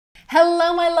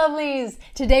Hello, my lovelies!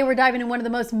 Today we're diving in one of the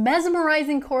most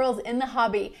mesmerizing corals in the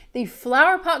hobby, the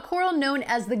flowerpot coral known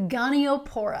as the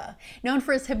Goniopora. Known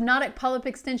for its hypnotic polyp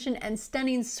extension and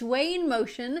stunning swaying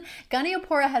motion,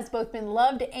 Goniopora has both been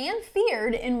loved and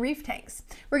feared in reef tanks.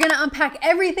 We're going to unpack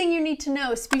everything you need to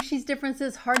know: species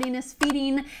differences, hardiness,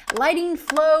 feeding, lighting,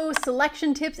 flow,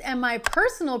 selection tips, and my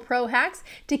personal pro hacks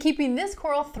to keeping this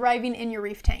coral thriving in your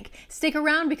reef tank. Stick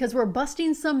around because we're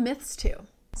busting some myths too.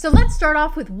 So let's start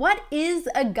off with, what is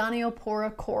a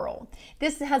Goniopora coral?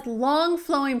 This has long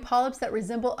flowing polyps that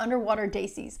resemble underwater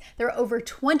daisies. There are over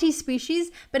 20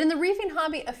 species, but in the reefing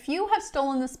hobby, a few have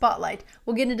stolen the spotlight.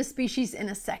 We'll get into species in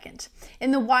a second.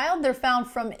 In the wild, they're found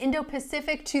from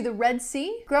Indo-Pacific to the Red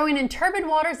Sea, growing in turbid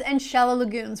waters and shallow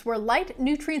lagoons where light,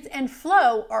 nutrients, and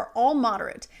flow are all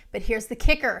moderate. But here's the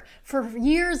kicker. For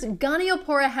years,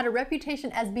 Goniopora had a reputation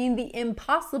as being the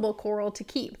impossible coral to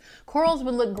keep. Corals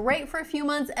would look great for a few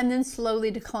months and then slowly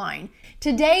decline.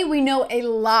 Today, we know a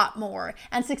lot more,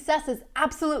 and success is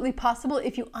absolutely possible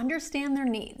if you understand their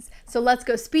needs. So let's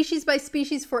go species by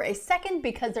species for a second,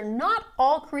 because they're not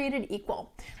all created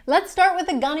equal. Let's start with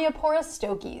the Goniopora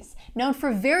stokies. Known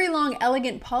for very long,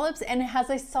 elegant polyps, and it has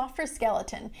a softer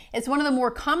skeleton. It's one of the more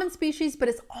common species, but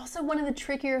it's also one of the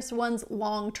trickiest ones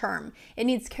long term. It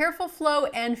needs careful flow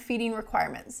and feeding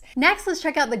requirements. Next, let's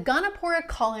check out the Goniopora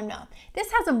columna.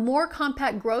 This has a more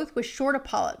compact growth with shorter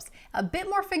polyps, a bit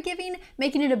more forgiving,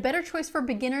 making it a better choice for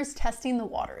beginners testing the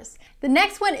waters. The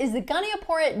next one is the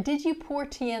Goniopora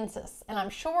digiportiensis, and I'm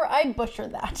sure I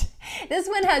butchered that. This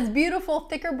one has beautiful,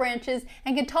 thicker branches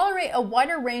and can tolerate a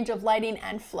wider range of lighting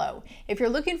and flow. If you're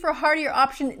looking for a hardier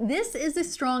option, this is a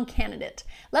strong candidate.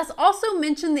 Let's also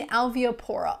mention the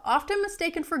Alveopora, often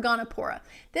mistaken for Goniopora.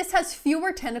 This has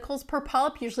fewer tentacles per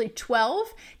polyp, usually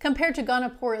 12, compared to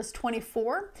Goniopora's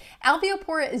 24.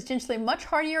 Alveopora is generally much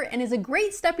hardier and is a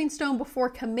great stepping stone before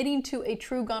committing to a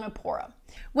true Goniopora.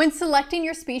 When selecting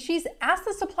your species, ask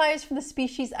the suppliers for the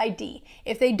species ID.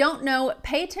 If they don't know,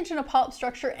 pay attention to polyp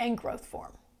structure and growth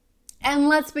form. And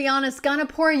let's be honest,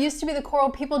 Goniopora used to be the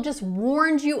coral people just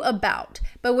warned you about.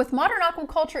 But with modern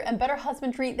aquaculture and better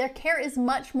husbandry, their care is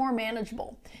much more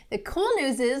manageable. The cool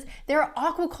news is there are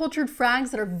aquacultured frags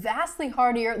that are vastly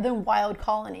hardier than wild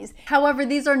colonies. However,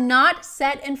 these are not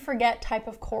set and forget type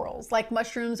of corals like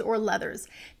mushrooms or leathers.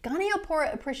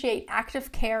 Goniopora appreciate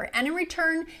active care, and in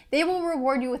return, they will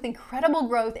reward you with incredible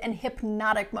growth and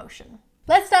hypnotic motion.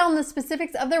 Let's dial in the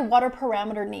specifics of their water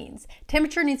parameter needs.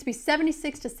 Temperature needs to be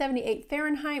 76 to 78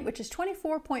 Fahrenheit, which is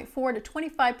 24.4 to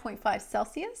 25.5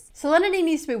 Celsius. Salinity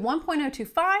needs to be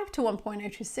 1.025 to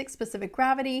 1.026 specific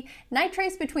gravity.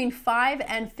 Nitrates between 5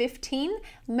 and 15.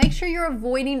 Make sure you're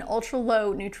avoiding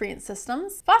ultra-low nutrient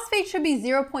systems. Phosphate should be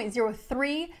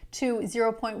 0.03 to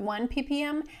 0.1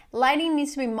 ppm. Lighting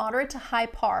needs to be moderate to high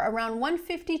par, around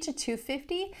 150 to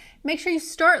 250. Make sure you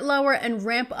start lower and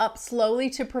ramp up slowly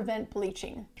to prevent bleaching.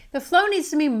 The flow needs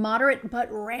to be moderate but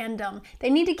random. They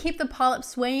need to keep the polyp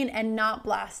swaying and not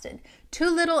blasted. Too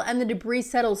little and the debris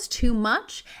settles too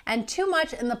much, and too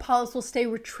much and the polyps will stay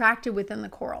retracted within the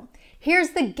coral.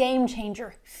 Here's the game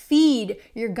changer: feed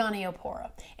your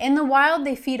Goniopora. In the wild,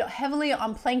 they feed heavily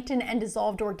on plankton and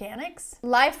dissolved organics.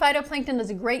 Live phytoplankton is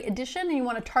a great addition, and you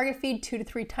want to target feed 2 to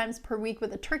 3 times per week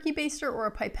with a turkey baster or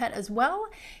a pipette as well.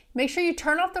 Make sure you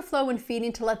turn off the flow when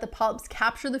feeding to let the polyps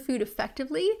capture the food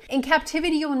effectively. In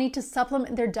captivity, you'll need to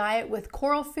supplement their diet with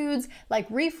coral foods like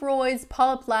reef roids,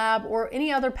 polyp lab, or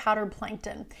any other powdered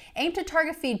plankton. Aim to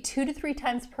target feed 2 to 3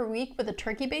 times per week with a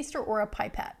turkey baster or a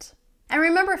pipette. And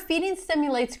remember, feeding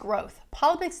stimulates growth,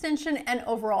 polyp extension, and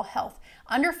overall health.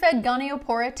 Underfed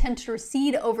Goniopora tend to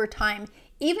recede over time.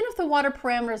 Even if the water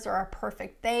parameters are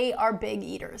perfect, they are big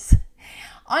eaters.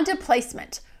 On to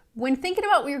placement. When thinking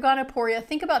about your Goniopora,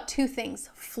 think about 2 things: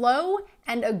 flow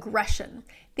and aggression.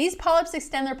 These polyps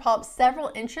extend their polyps several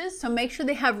inches, so make sure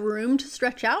they have room to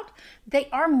stretch out. They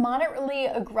are moderately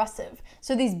aggressive,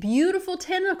 so these beautiful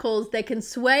tentacles that can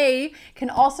sway can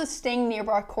also sting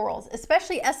nearby corals,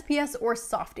 especially SPS or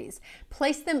softies.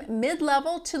 Place them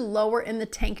mid-level to lower in the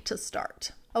tank to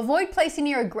start. Avoid placing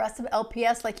your aggressive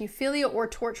LPS like Euphyllia or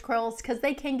torch corals, because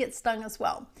they can get stung as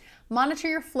well. Monitor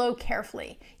your flow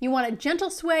carefully. You want a gentle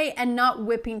sway and not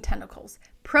whipping tentacles.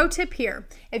 Pro tip here: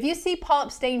 if you see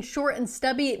polyps staying short and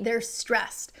stubby, they're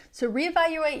stressed. So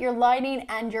reevaluate your lighting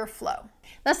and your flow.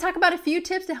 Let's talk about a few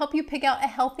tips to help you pick out a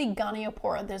healthy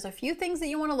Goniopora. There's a few things that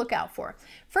you want to look out for.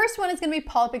 First one is going to be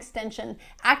polyp extension.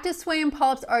 Active swaying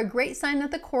polyps are a great sign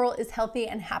that the coral is healthy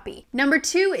and happy. Number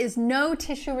 2 is no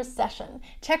tissue recession.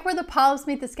 Check where the polyps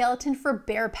meet the skeleton for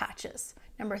bare patches.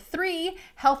 Number 3,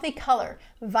 healthy color,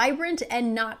 vibrant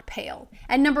and not pale.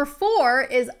 And number 4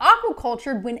 is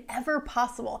aquacultured whenever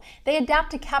possible. They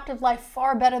adapt to captive life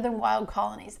far better than wild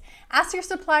colonies. Ask your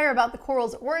supplier about the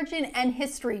coral's origin and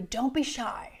history. Don't be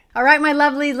shy. All right, my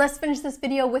lovelies, let's finish this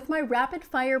video with my rapid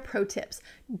fire pro tips.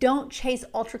 Don't chase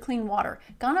ultra clean water.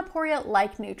 Goniopora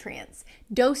like nutrients.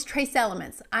 Dose trace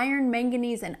elements. Iron,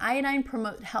 manganese, and iodine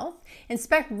promote health.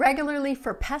 Inspect regularly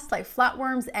for pests like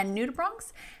flatworms and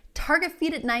nudibranchs. Target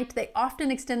feed at night. They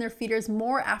often extend their feeders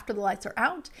more after the lights are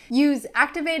out. Use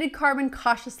activated carbon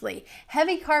cautiously.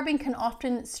 Heavy carbon can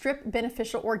often strip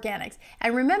beneficial organics.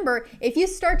 And remember, if you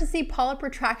start to see polyp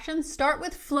retraction, start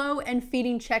with flow and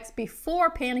feeding checks before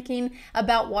panicking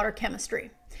about water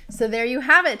chemistry. So there you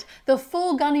have it, the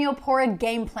full Goniopora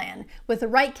game plan. With the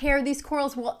right care, these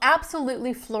corals will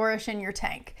absolutely flourish in your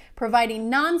tank, providing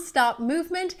non-stop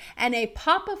movement and a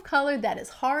pop of color that is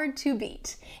hard to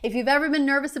beat. If you've ever been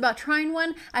nervous about trying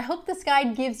one, I hope this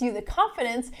guide gives you the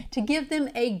confidence to give them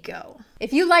a go.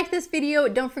 If you like this video,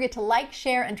 don't forget to like,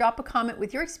 share, and drop a comment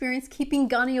with your experience keeping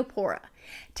Goniopora.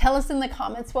 Tell us in the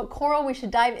comments what coral we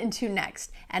should dive into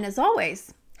next. And as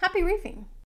always, happy reefing!